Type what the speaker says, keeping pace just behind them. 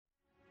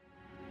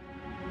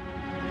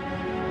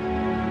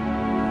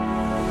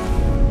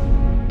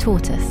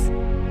tortoise.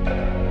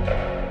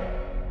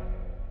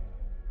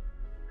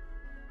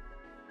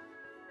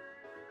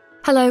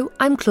 Hello,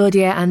 I'm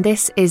Claudia and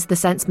this is The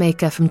Sense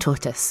Maker from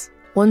Tortoise.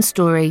 One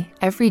story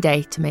every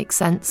day to make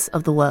sense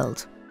of the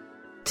world.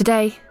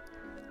 Today,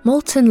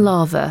 molten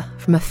lava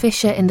from a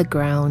fissure in the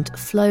ground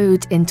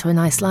flowed into an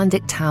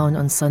Icelandic town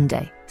on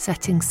Sunday,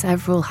 setting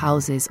several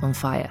houses on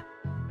fire.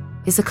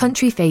 Is the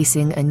country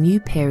facing a new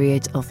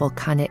period of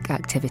volcanic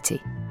activity?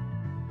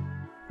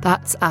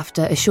 That's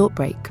after a short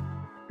break.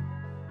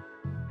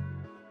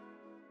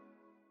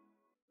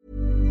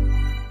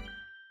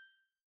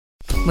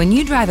 When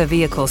you drive a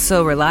vehicle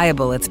so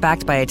reliable it's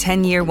backed by a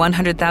 10-year,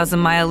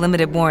 100,000-mile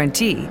limited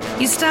warranty,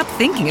 you stop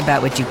thinking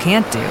about what you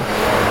can't do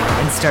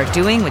and start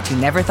doing what you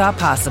never thought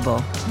possible.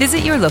 Visit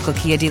your local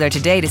Kia dealer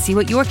today to see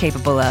what you're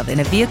capable of in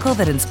a vehicle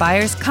that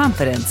inspires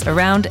confidence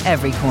around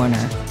every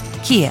corner.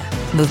 Kia,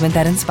 movement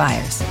that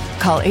inspires.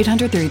 Call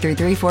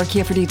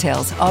 800-333-4KIA for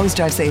details. Always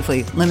drive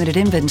safely. Limited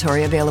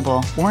inventory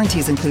available.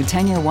 Warranties include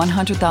 10-year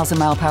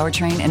 100,000-mile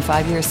powertrain and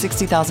 5-year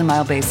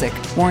 60,000-mile basic.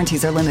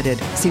 Warranties are limited.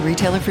 See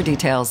retailer for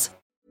details.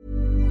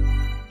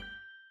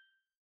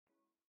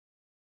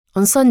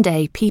 On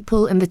Sunday,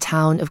 people in the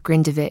town of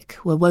Grindavik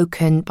were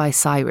woken by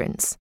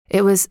sirens.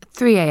 It was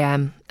 3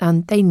 a.m.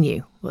 and they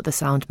knew what the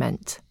sound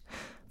meant.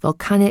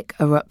 Volcanic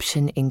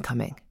eruption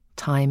incoming.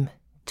 Time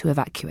to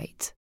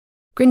evacuate.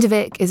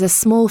 Grindavik is a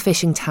small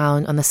fishing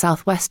town on the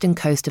southwestern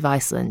coast of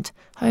Iceland,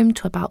 home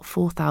to about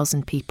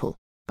 4,000 people.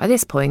 By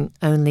this point,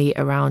 only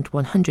around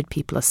 100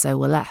 people or so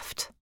were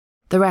left.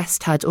 The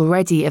rest had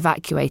already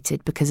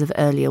evacuated because of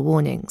earlier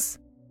warnings.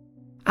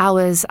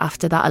 Hours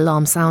after that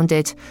alarm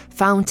sounded,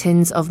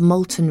 fountains of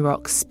molten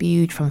rock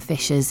spewed from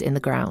fissures in the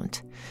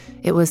ground.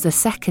 It was the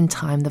second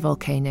time the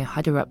volcano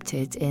had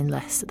erupted in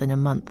less than a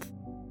month.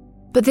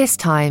 But this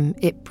time,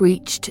 it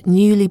breached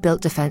newly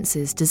built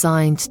defences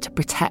designed to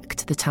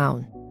protect the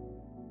town.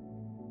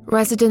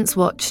 Residents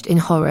watched in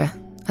horror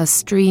as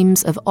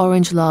streams of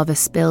orange lava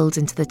spilled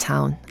into the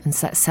town and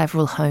set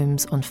several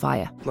homes on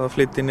fire.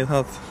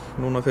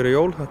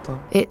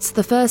 It's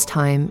the first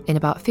time in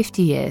about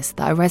 50 years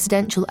that a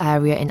residential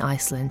area in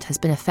Iceland has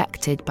been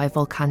affected by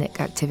volcanic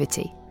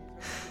activity.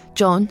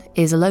 John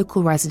is a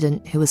local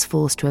resident who was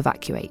forced to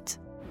evacuate.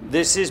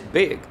 This is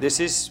big. This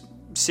is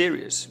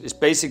serious. It's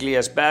basically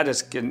as bad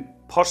as can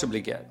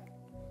possibly get,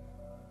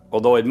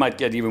 although it might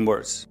get even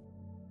worse.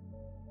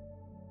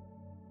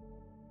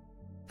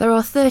 There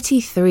are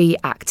 33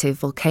 active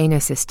volcano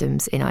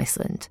systems in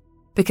Iceland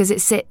because it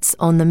sits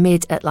on the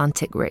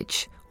mid-Atlantic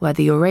ridge where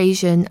the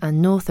Eurasian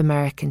and North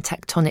American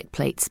tectonic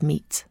plates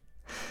meet.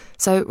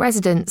 So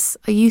residents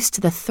are used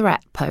to the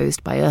threat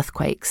posed by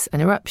earthquakes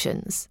and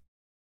eruptions.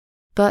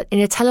 But in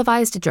a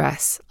televised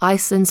address,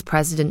 Iceland's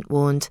president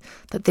warned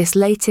that this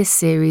latest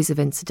series of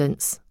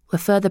incidents were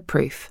further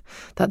proof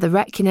that the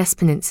Reykjanes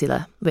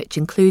Peninsula, which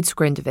includes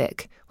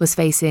Grindavik, was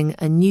facing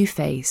a new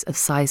phase of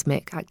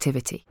seismic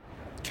activity.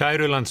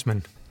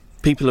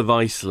 People of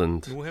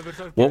Iceland,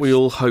 what we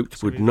all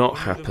hoped would not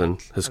happen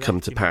has come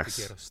to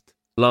pass.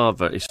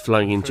 Lava is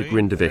flowing into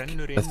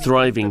Grindavik, a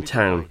thriving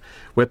town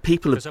where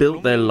people have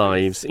built their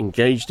lives,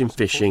 engaged in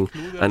fishing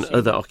and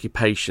other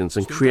occupations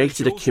and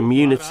created a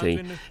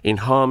community in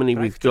harmony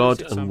with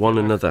God and one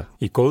another.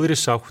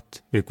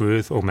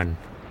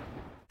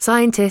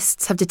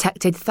 Scientists have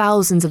detected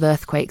thousands of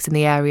earthquakes in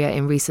the area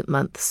in recent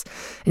months,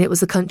 and it was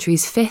the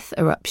country's 5th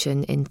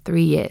eruption in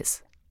 3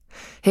 years.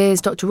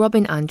 Here's Dr.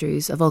 Robin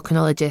Andrews, a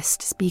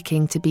volcanologist,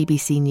 speaking to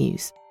BBC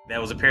News. There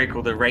was a period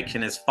called the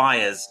Reykjanes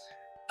fires,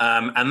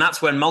 and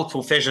that's when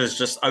multiple fissures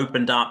just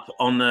opened up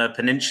on the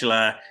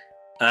peninsula,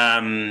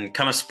 kind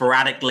of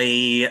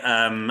sporadically,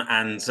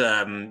 and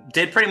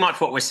did pretty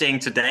much what we're seeing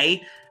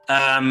today.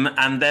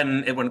 And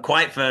then it went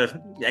quiet for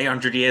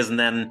 800 years, and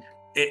then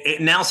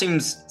it now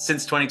seems,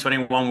 since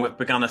 2021, we've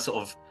begun a sort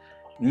of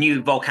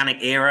new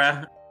volcanic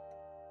era.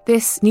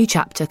 This new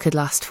chapter could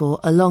last for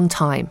a long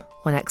time,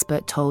 one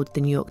expert told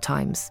The New York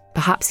Times,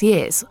 perhaps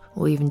years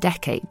or even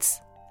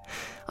decades.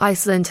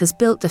 Iceland has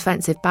built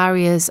defensive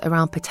barriers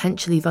around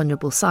potentially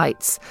vulnerable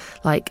sites,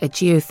 like a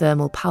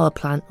geothermal power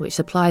plant which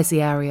supplies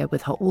the area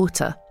with hot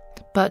water.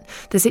 But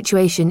the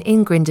situation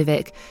in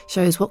Grindavik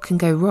shows what can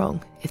go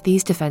wrong if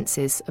these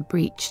defences are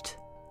breached.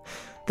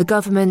 The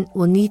government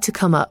will need to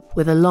come up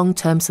with a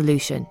long-term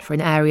solution for an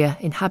area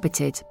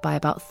inhabited by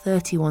about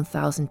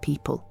 31,000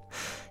 people,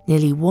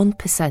 nearly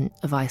 1%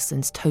 of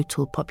Iceland's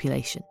total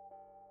population.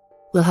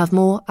 We'll have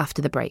more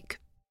after the break.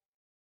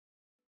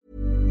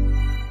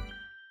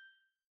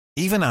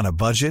 Even on a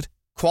budget,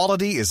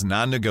 quality is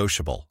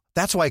non-negotiable.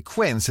 That's why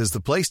Quince is the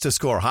place to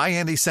score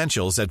high-end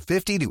essentials at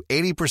 50 to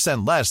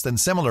 80% less than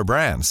similar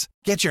brands.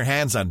 Get your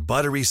hands on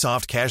buttery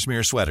soft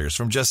cashmere sweaters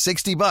from just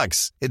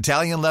 $60,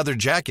 Italian leather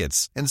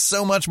jackets, and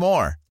so much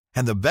more.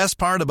 And the best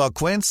part about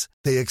Quince,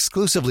 they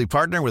exclusively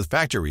partner with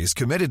factories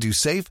committed to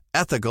safe,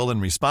 ethical,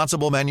 and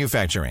responsible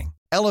manufacturing.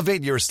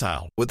 Elevate your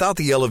style without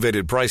the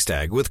elevated price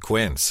tag with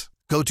Quince.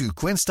 Go to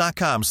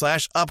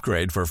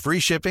quince.com/upgrade for free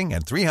shipping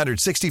and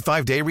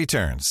 365-day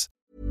returns.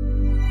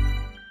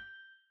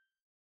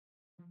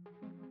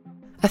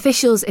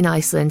 Officials in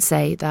Iceland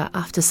say that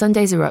after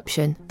Sunday's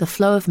eruption, the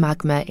flow of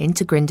magma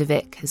into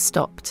Grindavik has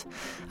stopped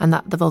and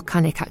that the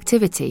volcanic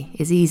activity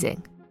is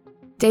easing.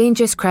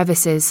 Dangerous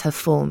crevices have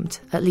formed.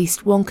 At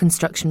least one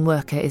construction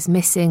worker is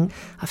missing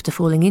after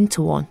falling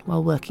into one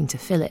while working to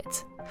fill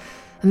it.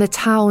 And the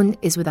town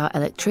is without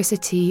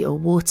electricity or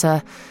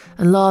water,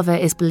 and lava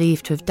is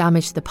believed to have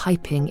damaged the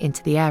piping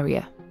into the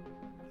area.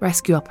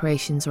 Rescue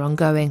operations are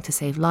ongoing to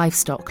save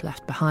livestock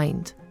left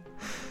behind.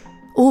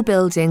 All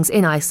buildings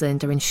in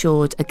Iceland are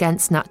insured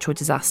against natural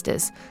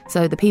disasters,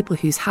 so the people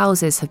whose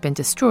houses have been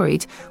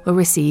destroyed will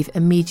receive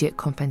immediate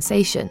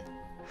compensation.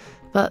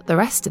 But the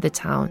rest of the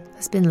town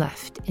has been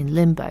left in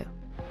limbo.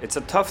 It's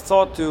a tough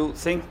thought to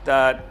think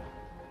that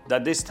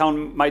this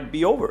town might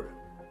be over,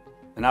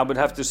 and I would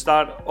have to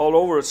start all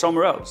over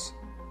somewhere else.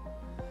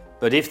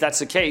 But if that's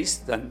the case,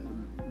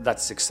 then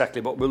that's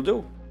exactly what we'll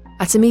do.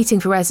 At a meeting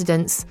for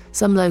residents,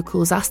 some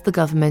locals asked the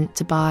government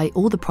to buy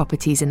all the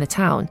properties in the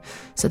town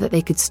so that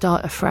they could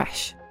start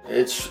afresh.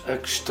 It's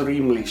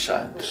extremely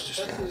sad.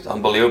 It's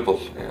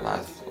unbelievable. I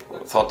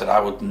thought that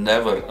I would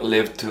never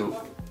live to,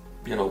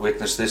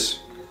 witness this.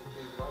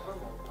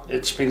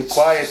 It's been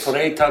quiet for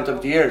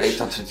 800 years.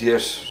 800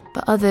 years.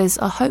 But others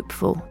are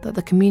hopeful that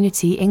the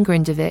community in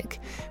Grindavik,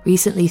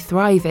 recently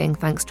thriving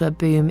thanks to a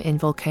boom in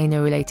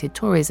volcano-related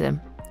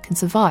tourism, can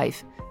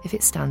survive if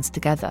it stands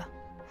together.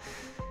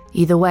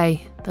 Either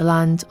way, the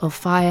land of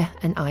fire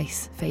and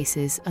ice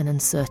faces an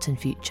uncertain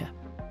future.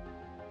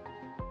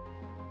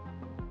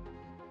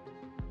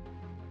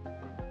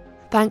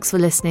 Thanks for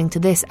listening to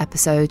this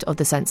episode of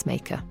The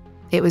Sensemaker.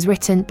 It was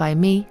written by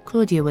me,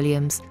 Claudia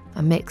Williams,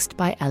 and mixed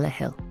by Ella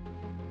Hill.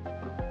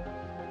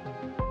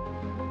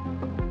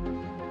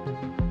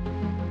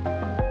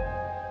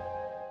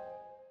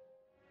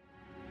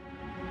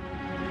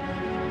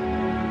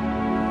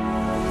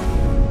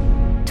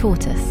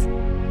 Tortoise.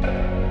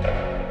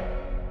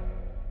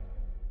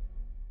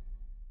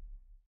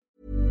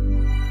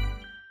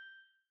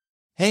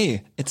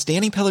 Hey, it's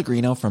Danny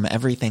Pellegrino from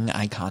Everything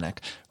Iconic.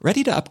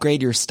 Ready to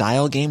upgrade your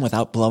style game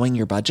without blowing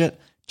your budget?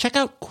 Check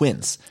out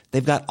Quince.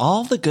 They've got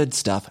all the good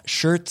stuff,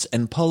 shirts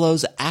and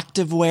polos,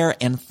 activewear,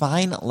 and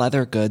fine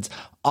leather goods,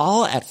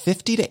 all at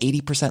 50 to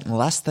 80%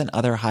 less than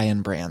other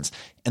high-end brands.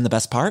 And the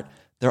best part?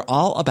 They're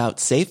all about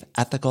safe,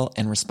 ethical,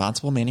 and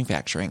responsible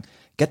manufacturing.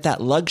 Get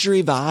that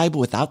luxury vibe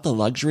without the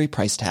luxury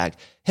price tag.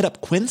 Hit up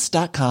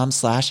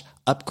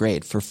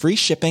quince.com/upgrade for free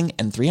shipping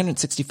and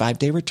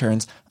 365-day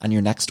returns on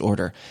your next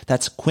order.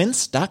 That's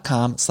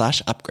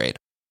quince.com/upgrade.